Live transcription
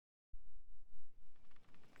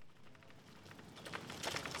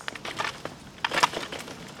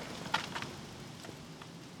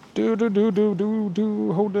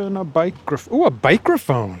Holding a bike. Ooh, a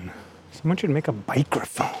bikerophone. Someone should make a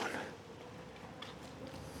bikerophone.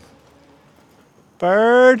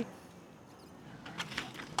 Bird?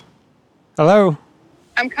 Hello?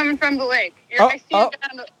 I'm coming from the lake. I see you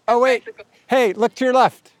down the wait. bicycle. Hey, look to your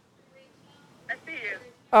left. I see you.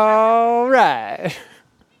 All right.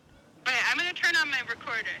 Wait, I'm going to turn on my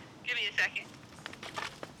recorder. Give me a second.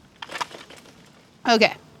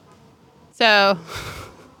 Okay. So,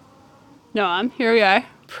 Noam, here we are.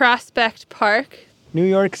 Prospect Park. New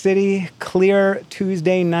York City, clear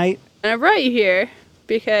Tuesday night. And I brought you here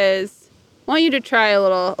because I want you to try a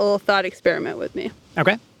little thought experiment with me.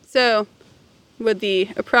 Okay. So, with the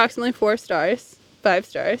approximately 5 stars, oh,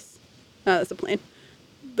 that's a plane.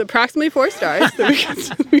 The approximately 4 stars that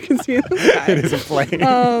we can see in the sky. It is a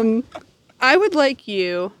plane. I would like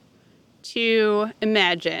you to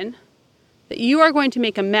imagine that you are going to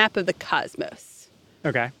make a map of the cosmos.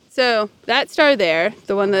 Okay. So that star there,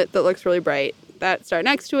 the one that looks really bright, that star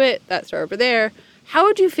next to it, that star over there, how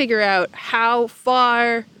would you figure out how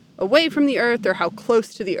far away from the Earth or how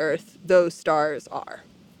close to the Earth those stars are?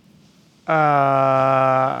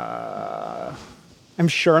 I'm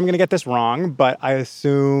sure I'm going to get this wrong, but I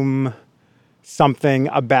assume something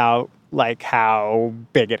about, like, how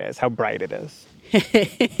big it is, how bright it is.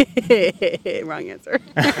 Wrong answer.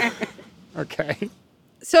 Okay.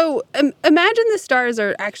 So imagine the stars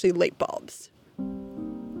are actually light bulbs.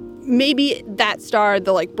 Maybe that star,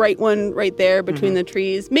 the like bright one right there between the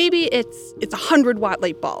trees, maybe it's a 100-watt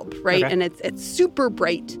light bulb, right? Okay. And it's super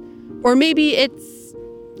bright. Or maybe it's,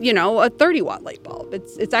 a 30-watt light bulb.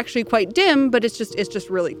 It's actually quite dim, but it's just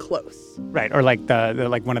really close. Right. Or like the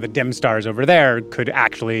like one of the dim stars over there could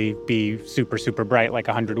actually be super, super bright, like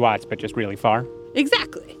 100 watts, but just really far.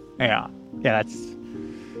 Exactly. Yeah. Yeah, that's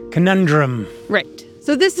conundrum. Right.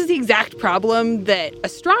 So this is the exact problem that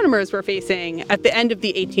astronomers were facing at the end of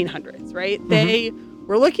the 1800s, right? They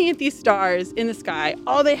were looking at these stars in the sky.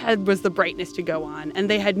 All they had was the brightness to go on, and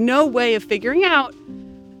they had no way of figuring out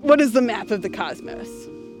what is the map of the cosmos.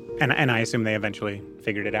 And I assume they eventually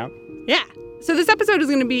figured it out? Yeah. So this episode is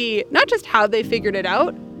going to be not just how they figured it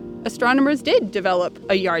out. Astronomers did develop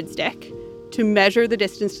a yardstick to measure the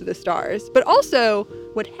distance to the stars, but also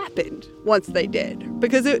what happened once they did.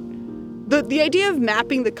 Because the idea of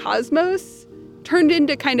mapping the cosmos turned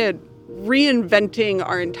into kind of reinventing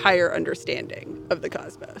our entire understanding of the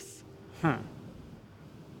cosmos. Huh.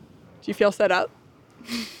 Do you feel set up?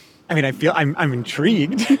 I mean, I'm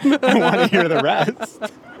intrigued. I want to hear the rest.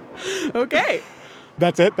 Okay.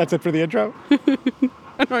 That's it? That's it for the intro?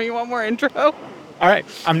 I know you want more intro. All right.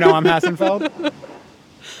 I'm Noam Hassenfeld.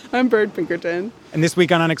 I'm Bird Pinkerton. And this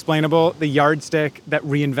week on Unexplainable, the yardstick that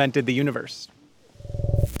reinvented the universe.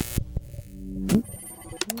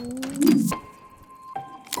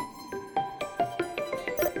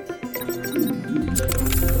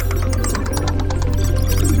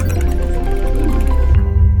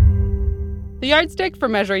 The yardstick for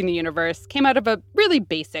measuring the universe came out of a really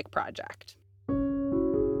basic project.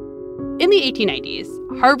 In the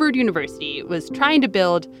 1890s, Harvard University was trying to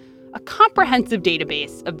build a comprehensive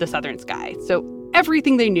database of the southern sky, so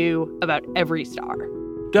everything they knew about every star.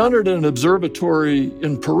 Down at an observatory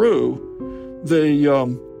in Peru, they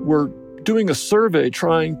were doing a survey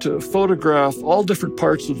trying to photograph all different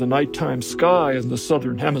parts of the nighttime sky in the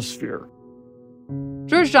southern hemisphere.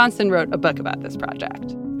 George Johnson wrote a book about this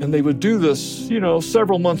project. And they would do this,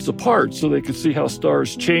 several months apart so they could see how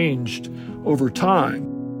stars changed over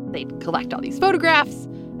time. They'd collect all these photographs,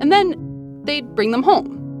 and then they'd bring them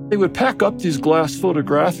home. They would pack up these glass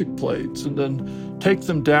photographic plates and then take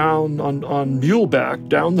them down on muleback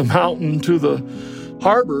down the mountain to the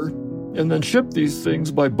harbor and then ship these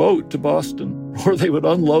things by boat to Boston. Or they would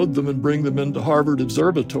unload them and bring them into Harvard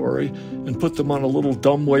Observatory and put them on a little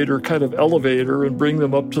dumbwaiter kind of elevator and bring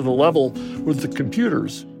them up to the level with the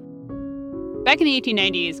computers. Back in the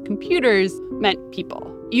 1890s, computers meant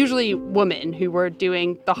people, usually women who were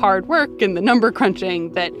doing the hard work and the number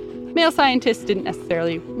crunching that male scientists didn't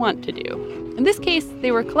necessarily want to do. In this case,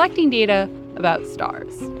 they were collecting data about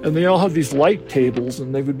stars. And they all had these light tables,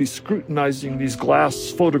 and they would be scrutinizing these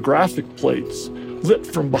glass photographic plates lit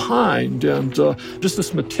from behind, and just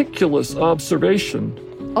this meticulous observation.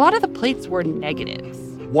 A lot of the plates were negatives.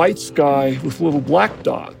 White sky with little black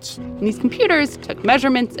dots. And these computers took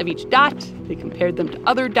measurements of each dot, they compared them to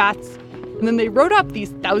other dots, and then they wrote up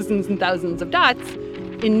these thousands and thousands of dots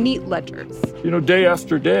in neat ledgers. Day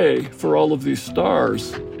after day for all of these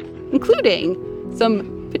stars. Including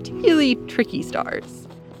some particularly tricky stars.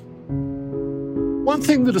 One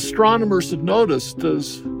thing that astronomers had noticed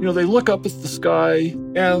is, they look up at the sky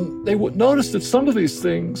and they would notice that some of these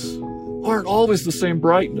things aren't always the same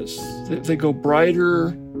brightness. They go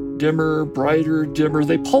brighter, dimmer, brighter, dimmer.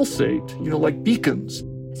 They pulsate, like beacons.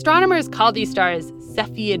 Astronomers call these stars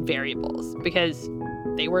Cepheid variables because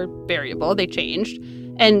they were variable, they changed,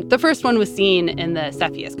 and the first one was seen in the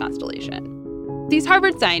Cepheus constellation. These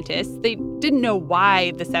Harvard scientists, they didn't know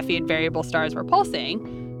why the Cepheid variable stars were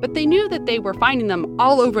pulsing, but they knew that they were finding them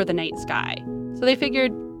all over the night sky. So they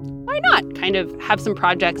figured, why not kind of have some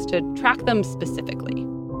projects to track them specifically?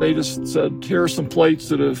 They just said, here are some plates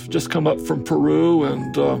that have just come up from Peru,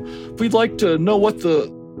 and we'd like to know what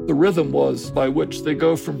the rhythm was by which they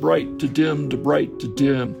go from bright to dim to bright to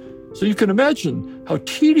dim. So you can imagine how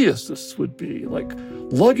tedious this would be, like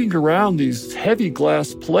lugging around these heavy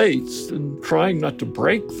glass plates and trying not to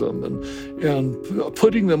break them and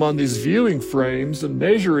putting them on these viewing frames and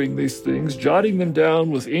measuring these things, jotting them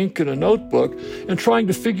down with ink in a notebook, and trying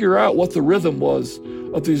to figure out what the rhythm was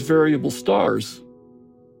of these variable stars.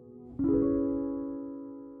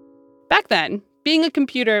 Back then, being a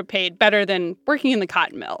computer paid better than working in the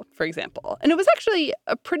cotton mill, for example. And it was actually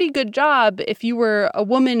a pretty good job if you were a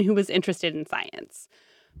woman who was interested in science.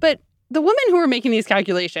 But the women who were making these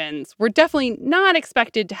calculations were definitely not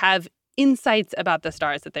expected to have insights about the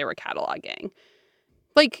stars that they were cataloging.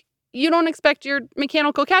 Like, you don't expect your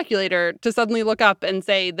mechanical calculator to suddenly look up and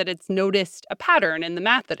say that it's noticed a pattern in the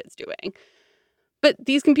math that it's doing. But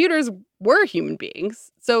these computers were human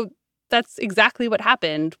beings, so that's exactly what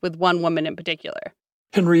happened with one woman in particular.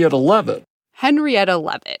 Henrietta Leavitt. Henrietta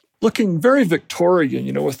Leavitt. Looking very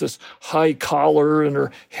Victorian, with this high collar and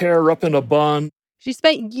her hair up in a bun. She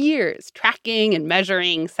spent years tracking and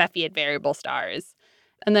measuring Cepheid variable stars.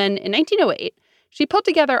 And then in 1908, she pulled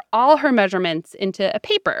together all her measurements into a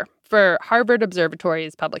paper for Harvard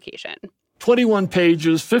Observatory's publication. 21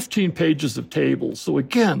 pages, 15 pages of tables. So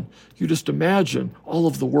again, you just imagine all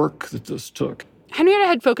of the work that this took. Henrietta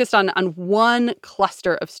had focused on one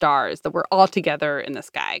cluster of stars that were all together in the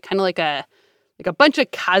sky, kind of like a bunch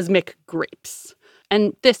of cosmic grapes.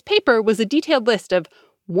 And this paper was a detailed list of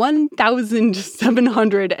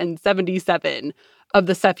 1,777 of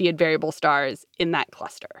the Cepheid variable stars in that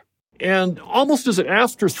cluster. And almost as an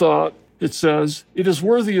afterthought, it says, it is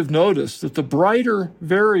worthy of notice that the brighter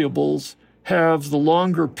variables have the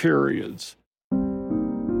longer periods.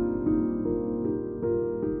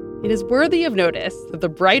 It is worthy of notice that the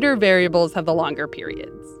brighter variables have the longer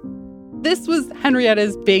periods. This was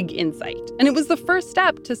Henrietta's big insight, and it was the first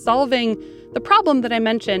step to solving the problem that I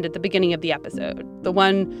mentioned at the beginning of the episode, the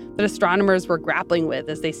one that astronomers were grappling with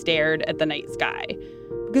as they stared at the night sky.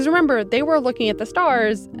 Because remember, they were looking at the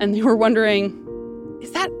stars and they were wondering,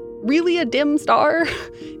 is that really a dim star?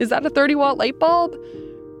 Is that a 30-watt light bulb?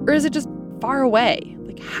 Or is it just far away?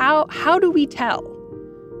 Like, how do we tell?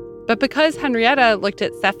 But because Henrietta looked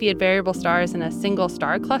at Cepheid variable stars in a single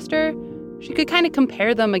star cluster, she could kind of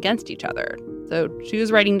compare them against each other. So she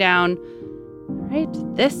was writing down, right,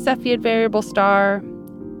 this Cepheid variable star,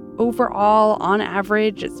 overall, on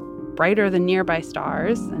average, it's brighter than nearby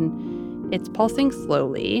stars, and it's pulsing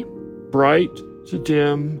slowly. Bright to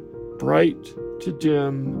dim, bright to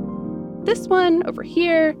dim. This one over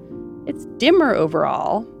here, it's dimmer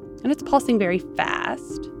overall, and it's pulsing very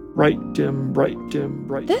fast. Bright, dim, bright, dim,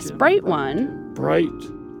 bright, this dim. Bright one, bright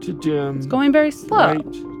to dim. It's going very slow.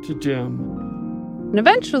 Bright to dim. And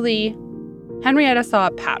eventually, Henrietta saw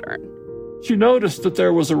a pattern. She noticed that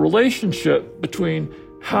there was a relationship between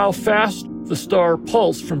how fast the star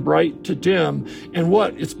pulsed from bright to dim and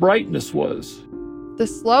what its brightness was. The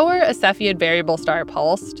slower a Cepheid variable star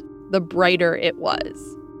pulsed, the brighter it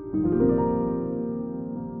was.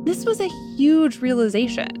 This was a huge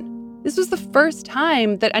realization. This was the first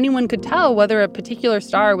time that anyone could tell whether a particular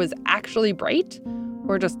star was actually bright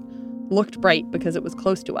or just looked bright because it was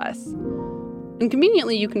close to us. And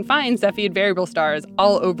conveniently, you can find Cepheid variable stars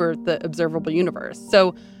all over the observable universe.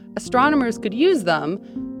 So astronomers could use them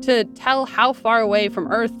to tell how far away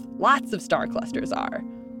from Earth lots of star clusters are.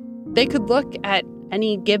 They could look at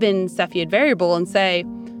any given Cepheid variable and say,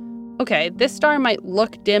 okay, this star might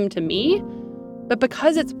look dim to me, but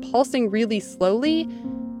because it's pulsing really slowly,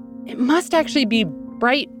 it must actually be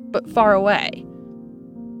bright but far away.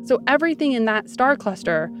 So everything in that star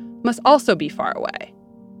cluster must also be far away.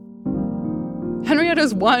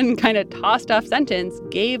 Henrietta's one kind of tossed-off sentence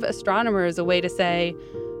gave astronomers a way to say,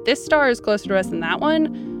 this star is closer to us than that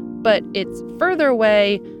one, but it's further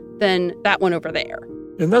away than that one over there.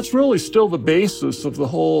 And that's really still the basis of the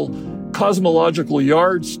whole cosmological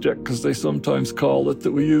yardstick, as they sometimes call it,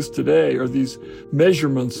 that we use today, are these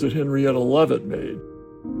measurements that Henrietta Leavitt made.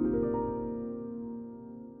 1,777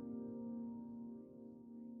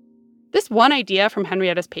 one idea from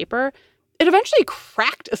Henrietta's paper, it eventually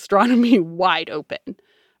cracked astronomy wide open.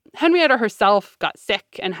 Henrietta herself got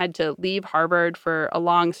sick and had to leave Harvard for a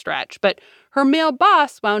long stretch, but her male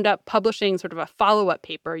boss wound up publishing sort of a follow-up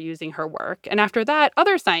paper using her work. And after that,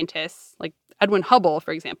 other scientists, like Edwin Hubble,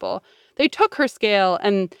 for example, they took her scale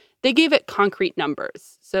and they gave it concrete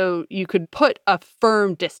numbers, so you could put a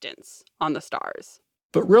firm distance on the stars.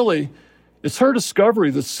 But really, it's her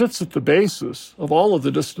discovery that sits at the basis of all of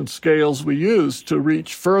the distance scales we use to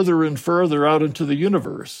reach further and further out into the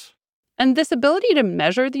universe. And this ability to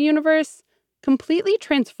measure the universe completely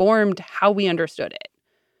transformed how we understood it.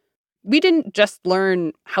 We didn't just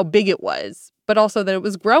learn how big it was, but also that it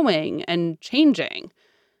was growing and changing.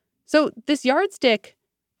 So this yardstick,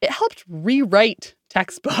 it helped rewrite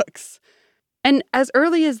textbooks. And as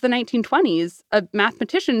early as the 1920s, a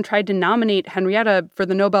mathematician tried to nominate Henrietta for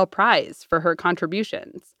the Nobel Prize for her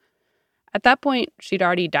contributions. At that point, she'd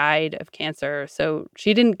already died of cancer, so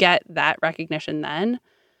she didn't get that recognition then.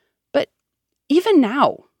 But even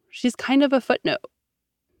now, she's kind of a footnote.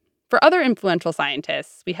 For other influential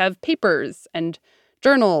scientists, we have papers and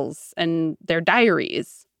journals and their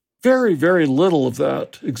diaries. Very, very little of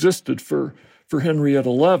that existed for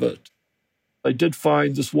Henrietta Leavitt. I did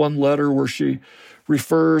find this one letter where she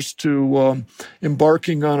refers to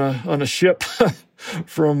embarking on a ship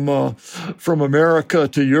from America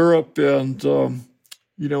to Europe, and and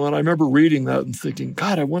I remember reading that and thinking,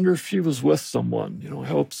 God, I wonder if she was with someone. I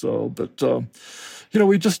hope so, but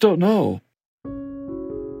we just don't know.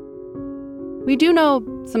 We do know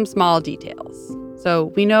some small details.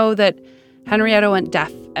 So we know that Henrietta went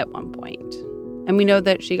deaf at one point, and we know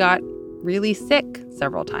that she got really sick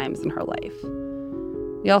several times in her life.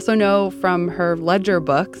 We also know from her ledger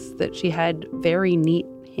books that she had very neat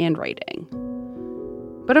handwriting.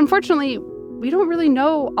 But unfortunately, we don't really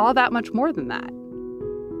know all that much more than that.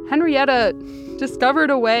 Henrietta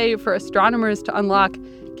discovered a way for astronomers to unlock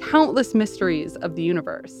countless mysteries of the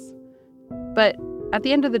universe. But at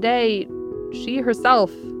the end of the day, she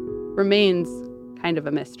herself remains kind of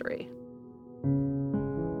a mystery.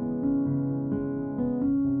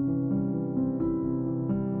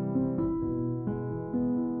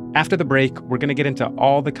 After the break, we're going to get into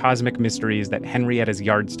all the cosmic mysteries that Henrietta's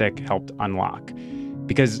yardstick helped unlock.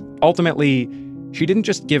 Because ultimately, she didn't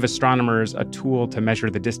just give astronomers a tool to measure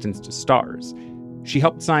the distance to stars. She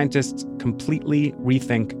helped scientists completely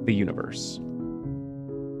rethink the universe.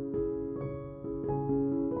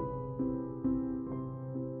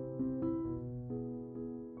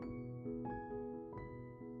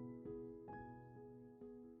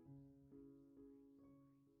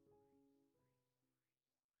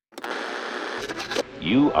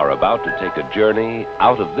 You are about to take a journey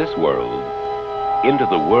out of this world into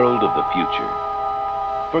the world of the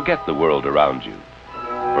future. Forget the world around you.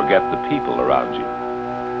 Forget the people around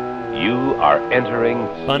you. You are entering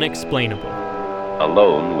Unexplainable.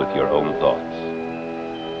 Alone with your own thoughts.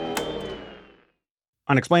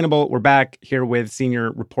 Unexplainable, we're back here with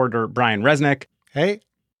senior reporter Brian Resnick. Hey.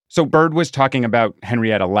 So Bird was talking about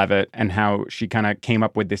Henrietta Leavitt and how she kind of came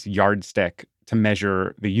up with this yardstick to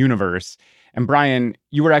measure the universe. And Brian,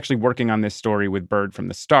 you were actually working on this story with Bird from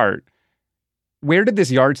the start. Where did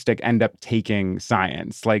this yardstick end up taking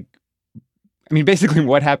science? Basically,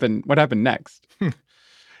 what happened next?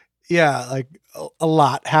 Yeah, a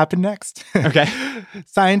lot happened next. Okay.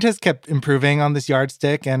 Scientists kept improving on this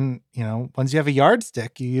yardstick, and, once you have a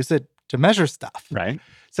yardstick, you use it to measure stuff. Right.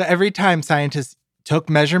 So every time scientists took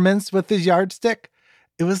measurements with this yardstick,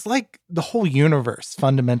 it was like the whole universe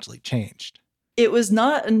fundamentally changed. It was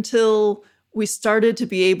not until we started to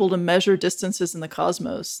be able to measure distances in the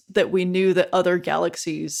cosmos that we knew that other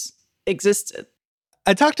galaxies existed.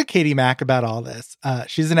 I talked to Katie Mack about all this.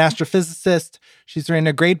 She's an astrophysicist. She's written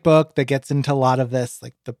a great book that gets into a lot of this,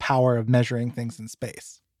 like the power of measuring things in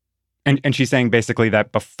space. And she's saying basically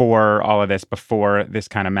that before all of this, before this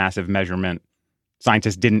kind of massive measurement,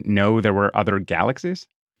 scientists didn't know there were other galaxies?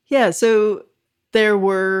 Yeah, so there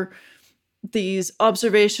were these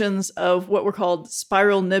observations of what were called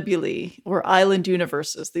spiral nebulae or island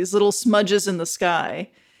universes, these little smudges in the sky.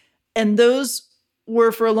 And those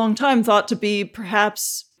were for a long time thought to be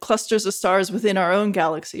perhaps clusters of stars within our own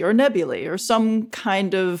galaxy or nebulae or some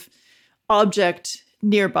kind of object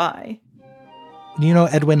nearby. Do you know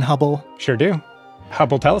Edwin Hubble? Sure do.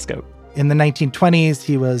 Hubble telescope. In the 1920s,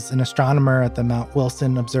 he was an astronomer at the Mount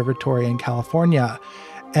Wilson Observatory in California.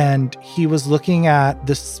 And he was looking at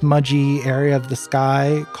this smudgy area of the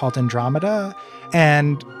sky called Andromeda.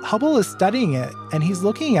 And Hubble is studying it. And he's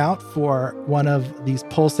looking out for one of these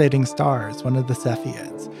pulsating stars, one of the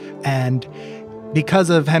Cepheids. And because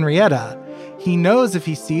of Henrietta, he knows if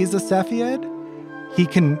he sees a Cepheid, he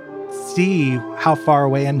can see how far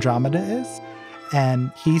away Andromeda is.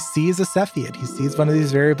 And he sees a Cepheid. He sees one of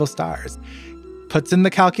these variable stars. Puts in the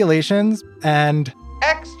calculations and...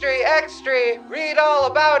 Extra, read all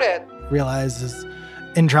about it. Realizes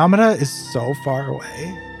Andromeda is so far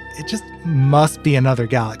away, it just must be another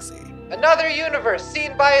galaxy. Another universe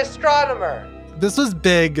seen by astronomer. This was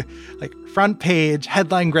big, front page,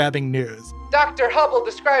 headline-grabbing news. Dr. Hubble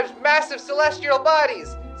describes massive celestial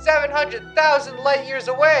bodies, 700,000 light years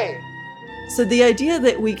away. So the idea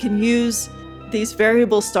that we can use these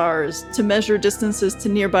variable stars to measure distances to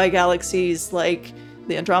nearby galaxies like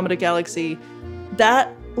the Andromeda Galaxy,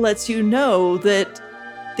 that lets you know that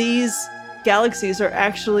these galaxies are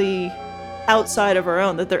actually outside of our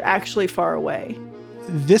own, that they're actually far away.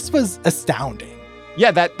 This was astounding.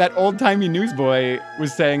 Yeah, that old-timey newsboy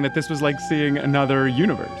was saying that this was like seeing another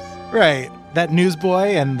universe. Right. That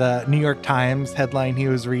newsboy and the New York Times headline he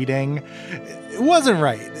was reading, it wasn't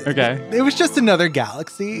right. Okay. It was just another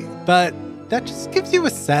galaxy, but that just gives you a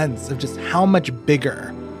sense of just how much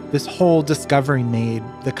bigger this whole discovery made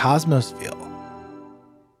the cosmos feel.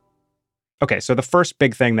 Okay, so the first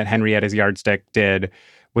big thing that Henrietta's yardstick did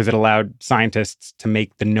was it allowed scientists to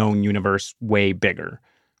make the known universe way bigger.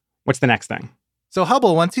 What's the next thing? So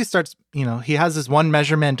Hubble, once he starts, he has this one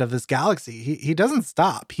measurement of this galaxy. He doesn't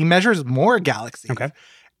stop. He measures more galaxies. Okay.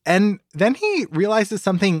 And then he realizes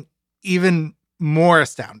something even more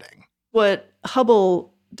astounding. What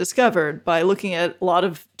Hubble discovered by looking at a lot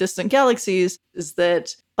of distant galaxies is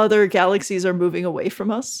that other galaxies are moving away from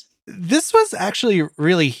us. This was actually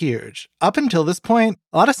really huge. Up until this point,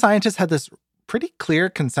 a lot of scientists had this pretty clear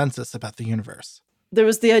consensus about the universe. There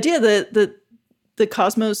was the idea that the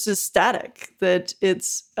cosmos is static, that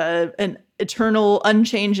it's an eternal,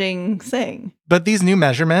 unchanging thing. But these new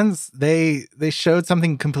measurements, they showed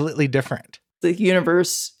something completely different. The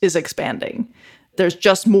universe is expanding. There's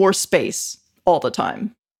just more space all the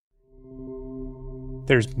time.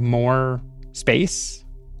 There's more space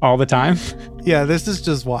all the time? Yeah, this is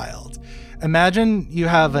just wild. Imagine you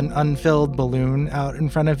have an unfilled balloon out in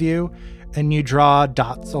front of you and you draw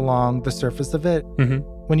dots along the surface of it. Mm-hmm.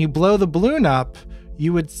 When you blow the balloon up,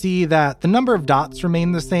 you would see that the number of dots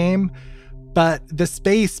remain the same, but the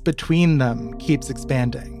space between them keeps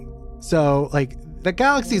expanding. So, the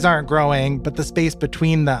galaxies aren't growing, but the space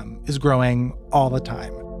between them is growing all the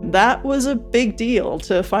time. That was a big deal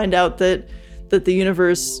to find out that the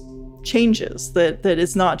universe changes, that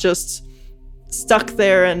it's not just stuck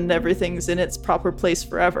there and everything's in its proper place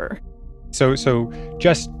forever. So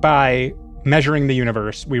just by measuring the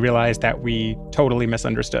universe, we realized that we totally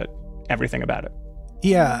misunderstood everything about it.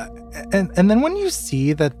 Yeah, and then when you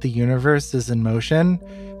see that the universe is in motion,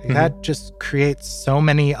 that just creates so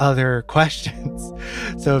many other questions.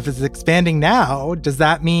 So if it's expanding now, does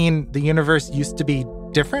that mean the universe used to be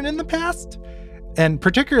different in the past? And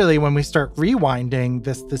particularly when we start rewinding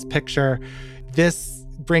this picture, this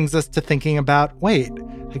brings us to thinking about,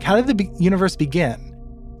 how did the universe begin?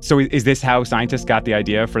 So is this how scientists got the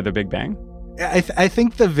idea for the Big Bang? I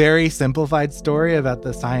think the very simplified story about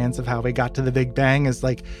the science of how we got to the Big Bang is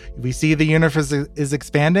we see the universe is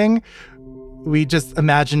expanding, we just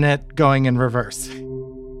imagine it going in reverse.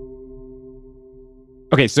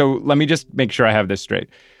 Okay, so let me just make sure I have this straight.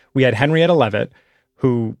 We had Henrietta Leavitt,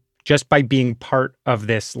 who just by being part of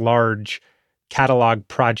this large catalog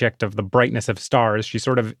project of the brightness of stars, she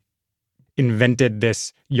sort of invented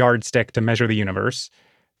this yardstick to measure the universe.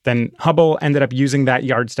 Then Hubble ended up using that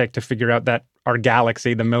yardstick to figure out that our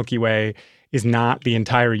galaxy, the Milky Way, is not the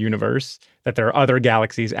entire universe, that there are other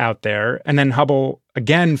galaxies out there. And then Hubble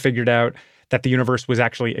again figured out that the universe was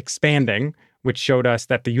actually expanding, which showed us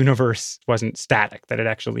that the universe wasn't static, that it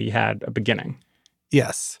actually had a beginning.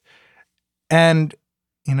 Yes. And,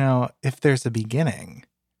 if there's a beginning,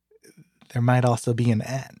 there might also be an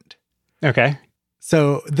end. Okay.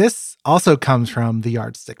 So this also comes from the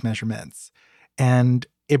yardstick measurements. And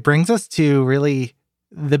it brings us to really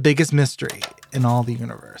the biggest mystery in all the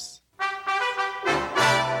universe.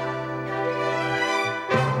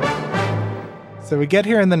 So we get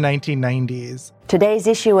here in the 1990s. Today's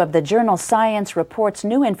issue of the journal Science reports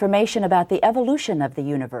new information about the evolution of the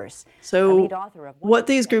universe. So what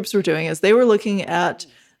these groups were doing is they were looking at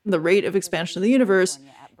the rate of expansion of the universe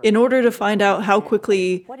in order to find out how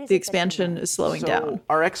quickly the expansion is slowing down.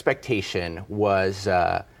 Our expectation was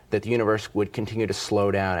that the universe would continue to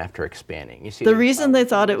slow down after expanding. You see, the reason they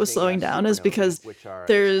thought it was slowing down is because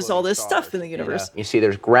there's all this stuff in the universe. You see,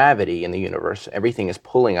 there's gravity in the universe. Everything is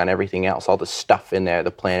pulling on everything else, all the stuff in there,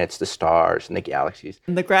 the planets, the stars, and the galaxies.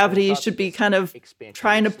 And the gravity should be kind of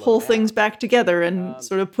trying to pull things back together and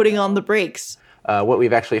sort of putting on the brakes. What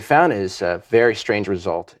we've actually found is a very strange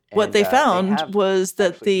result. What they found was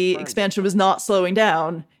that the expansion was not slowing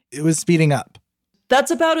down. It was speeding up. That's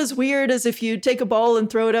about as weird as if you take a ball and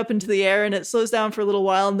throw it up into the air and it slows down for a little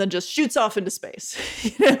while and then just shoots off into space.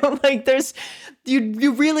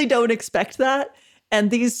 You really don't expect that. And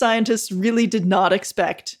these scientists really did not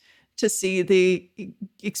expect to see the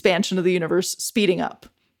expansion of the universe speeding up.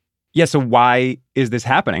 Yeah, so why is this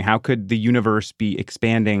happening? How could the universe be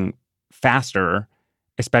expanding faster,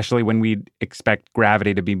 especially when we'd expect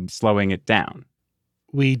gravity to be slowing it down?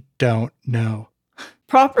 We don't know.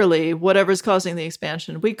 Properly, whatever's causing the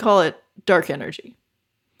expansion, we call it dark energy.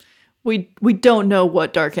 We don't know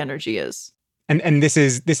what dark energy is. And this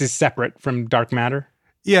is separate from dark matter?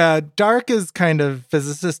 Yeah, dark is kind of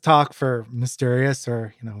physicist talk for mysterious,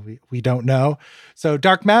 or we don't know. So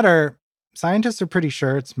dark matter, scientists are pretty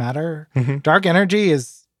sure it's matter. Mm-hmm. Dark energy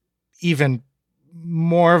is even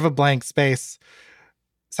more of a blank space.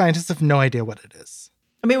 Scientists have no idea what it is.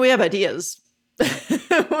 I mean, we have ideas.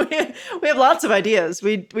 we have lots of ideas.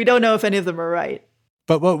 We don't know if any of them are right.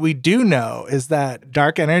 But what we do know is that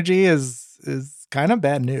dark energy is kind of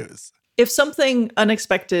bad news. If something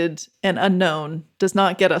unexpected and unknown does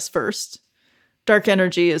not get us first, dark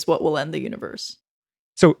energy is what will end the universe.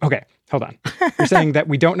 So, okay, hold on. You're saying that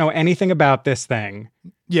we don't know anything about this thing.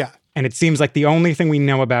 Yeah. And it seems like the only thing we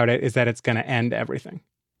know about it is that it's going to end everything.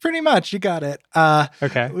 Pretty much. You got it.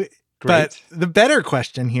 Okay, great. But the better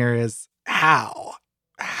question here is how?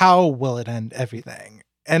 How will it end everything?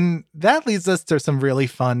 And that leads us to some really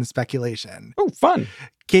fun speculation. Oh, fun.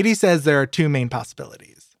 Katie says there are two main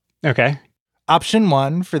possibilities. Okay. Option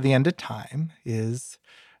one for the end of time is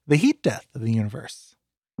the heat death of the universe.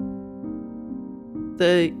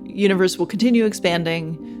 The universe will continue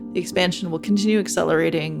expanding, the expansion will continue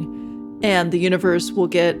accelerating, and the universe will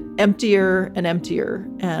get emptier and emptier,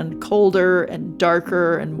 and colder and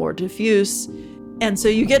darker and more diffuse. And so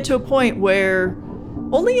you get to a point where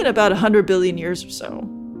only in about 100 billion years or so,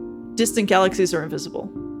 distant galaxies are invisible.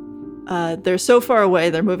 They're so far away,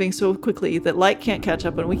 they're moving so quickly that light can't catch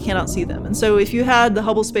up and we cannot see them. And so if you had the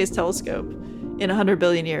Hubble Space Telescope in 100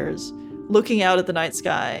 billion years, looking out at the night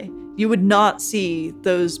sky, you would not see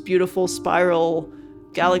those beautiful spiral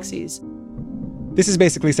galaxies. This is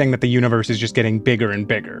basically saying that the universe is just getting bigger and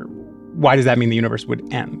bigger. Why does that mean the universe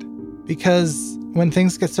would end? Because when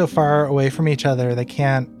things get so far away from each other, they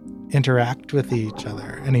can't interact with each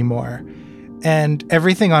other anymore. And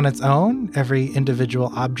everything on its own, every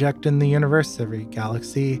individual object in the universe, every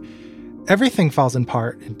galaxy, everything falls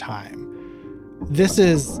apart in time. This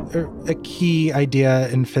is a key idea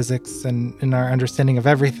in physics and in our understanding of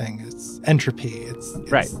everything. It's entropy. It's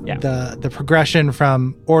right, yeah. The progression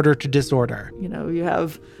from order to disorder. You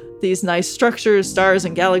have these nice structures, stars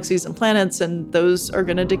and galaxies and planets, and those are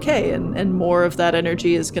going to decay, and more of that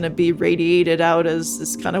energy is going to be radiated out as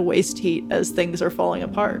this kind of waste heat as things are falling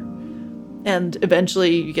apart. And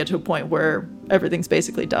eventually you get to a point where everything's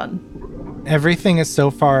basically done. Everything is so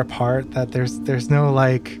far apart that there's no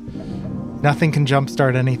nothing can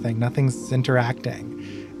jumpstart anything. Nothing's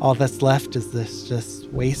interacting. All that's left is this just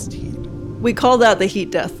waste heat. We call that the heat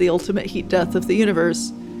death, the ultimate heat death of the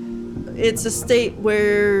universe. It's a state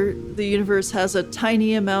where the universe has a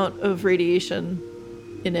tiny amount of radiation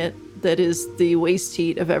in it that is the waste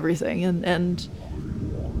heat of everything, and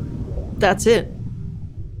that's it.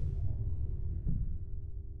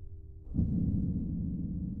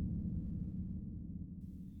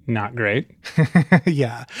 Not great.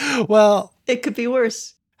 Yeah. Well, it could be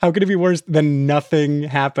worse. How could it be worse than nothing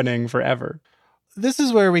happening forever? This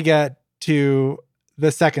is where we get to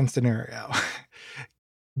the second scenario.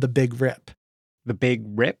 The big rip. The big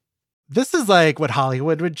rip? This is like what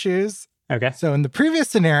Hollywood would choose. Okay. So in the previous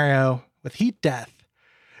scenario with heat death,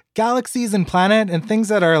 galaxies and planet and things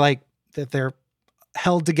that are that they're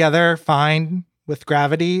held together fine with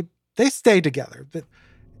gravity, they stay together. But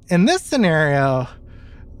in this scenario,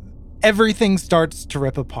 everything starts to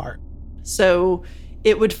rip apart. So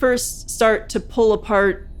it would first start to pull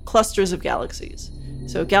apart clusters of galaxies.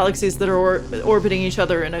 So galaxies that are orbiting each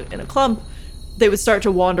other in a clump, they would start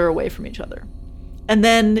to wander away from each other. And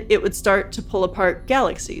then it would start to pull apart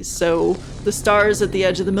galaxies. So the stars at the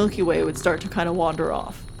edge of the Milky Way would start to kind of wander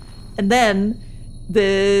off. And then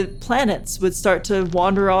the planets would start to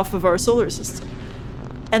wander off of our solar system.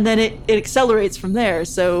 And then it accelerates from there.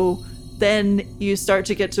 So then you start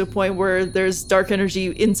to get to a point where there's dark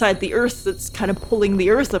energy inside the Earth that's kind of pulling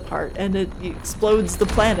the Earth apart, and it explodes the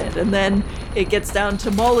planet. And then it gets down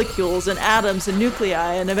to molecules and atoms and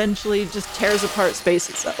nuclei, and eventually just tears apart space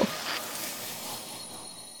itself.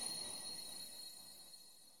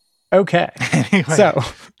 Okay. Anyway. So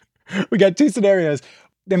we got two scenarios.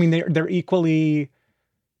 I mean, they're equally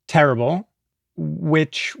terrible.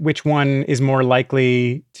 Which one is more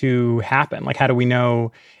likely to happen? Like, how do we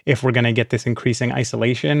know if we're going to get this increasing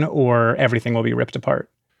isolation or everything will be ripped apart?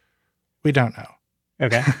 We don't know.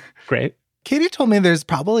 Okay, great. Katie told me there's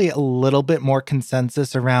probably a little bit more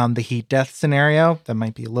consensus around the heat death scenario. That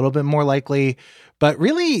might be a little bit more likely. But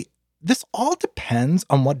really, this all depends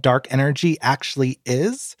on what dark energy actually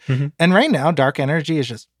is. Mm-hmm. And right now, dark energy is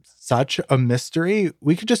just such a mystery.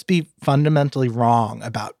 We could just be fundamentally wrong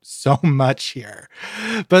about so much here.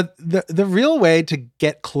 But the real way to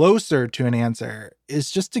get closer to an answer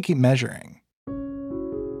is just to keep measuring.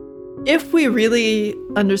 If we really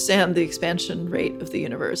understand the expansion rate of the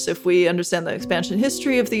universe, if we understand the expansion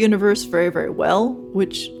history of the universe very, very well,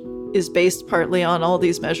 which is based partly on all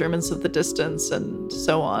these measurements of the distance and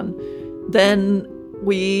so on, then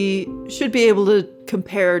we should be able to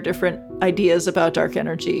compare different ideas about dark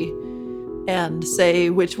energy and say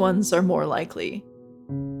which ones are more likely.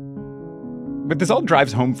 What this all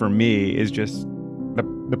drives home for me is just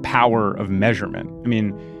the power of measurement. I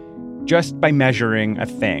mean, just by measuring a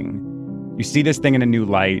thing, you see this thing in a new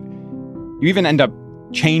light, you even end up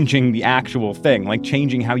changing the actual thing, like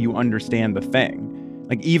changing how you understand the thing.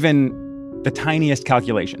 Like even the tiniest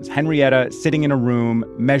calculations. Henrietta sitting in a room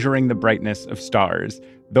measuring the brightness of stars.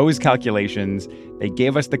 Those calculations, they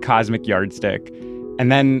gave us the cosmic yardstick.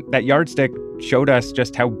 And then that yardstick showed us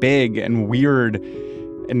just how big and weird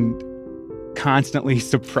and constantly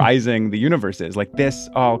surprising the universe is. Like this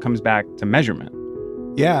all comes back to measurement.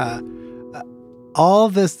 Yeah. All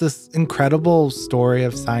this incredible story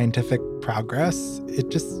of scientific progress, it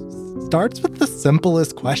just starts with the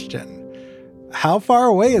simplest question. How far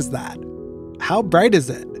away is that? How bright is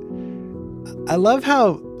it? I love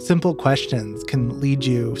how simple questions can lead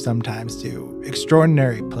you sometimes to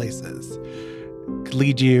extraordinary places. It could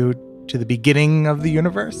lead you to the beginning of the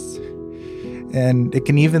universe, and it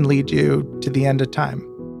can even lead you to the end of time.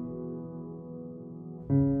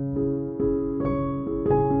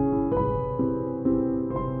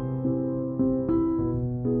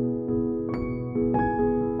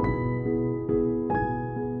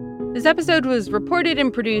 This episode was reported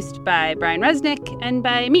and produced by Brian Resnick and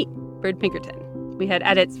by me, Bird Pinkerton. We had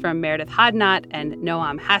edits from Meredith Hodnott and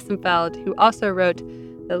Noam Hassenfeld, who also wrote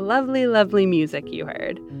the lovely, lovely music you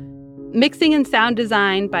heard. Mixing and sound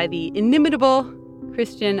design by the inimitable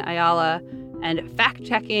Christian Ayala, and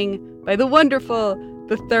fact-checking by the wonderful,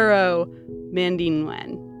 the thorough Mandine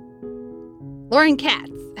Nguyen. Lauren Katz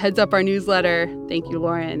heads up our newsletter. Thank you,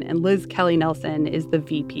 Lauren. And Liz Kelly-Nelson is the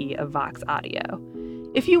VP of Vox Audio.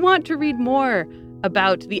 If you want to read more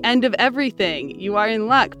about the end of everything, you are in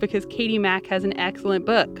luck because Katie Mack has an excellent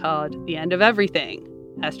book called The End of Everything,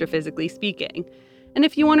 Astrophysically Speaking. And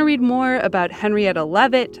if you want to read more about Henrietta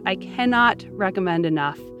Leavitt, I cannot recommend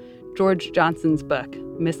enough George Johnson's book,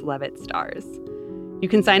 Miss Leavitt Stars. You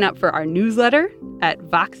can sign up for our newsletter at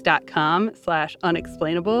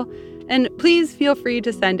vox.com/unexplainable. And please feel free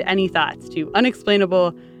to send any thoughts to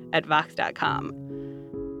unexplainable@vox.com.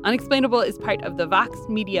 Unexplainable is part of the Vox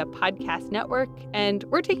Media Podcast Network, and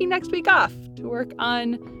we're taking next week off to work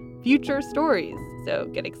on future stories. So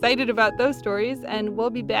get excited about those stories, and we'll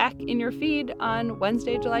be back in your feed on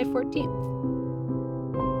Wednesday, July 14th.